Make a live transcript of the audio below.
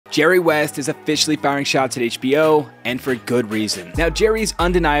Jerry West is officially firing shots at HBO, and for good reason. Now, Jerry's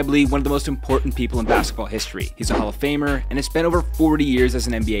undeniably one of the most important people in basketball history. He's a Hall of Famer, and has spent over 40 years as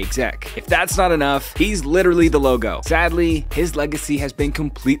an NBA exec. If that's not enough, he's literally the logo. Sadly, his legacy has been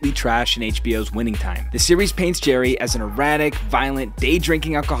completely trashed in HBO's winning time. The series paints Jerry as an erratic, violent,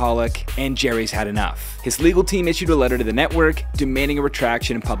 day-drinking alcoholic, and Jerry's had enough. His legal team issued a letter to the network demanding a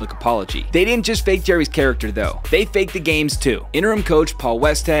retraction and public apology. They didn't just fake Jerry's character though, they faked the games too. Interim coach Paul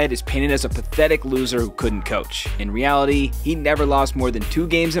Westhead is painted as a pathetic loser who couldn't coach. In reality, he never lost more than 2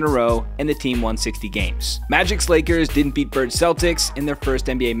 games in a row, and the team won 60 games. Magic's Lakers didn't beat Bird Celtics in their first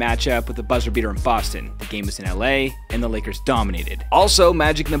NBA matchup with a buzzer beater in Boston. The game was in LA, and the Lakers dominated. Also,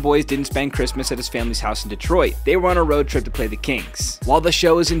 Magic and the boys didn't spend Christmas at his family's house in Detroit. They were on a road trip to play the Kings. While the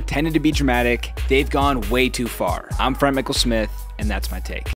show is intended to be dramatic, they've gone way too far. I'm Frank Michael Smith, and that's my take.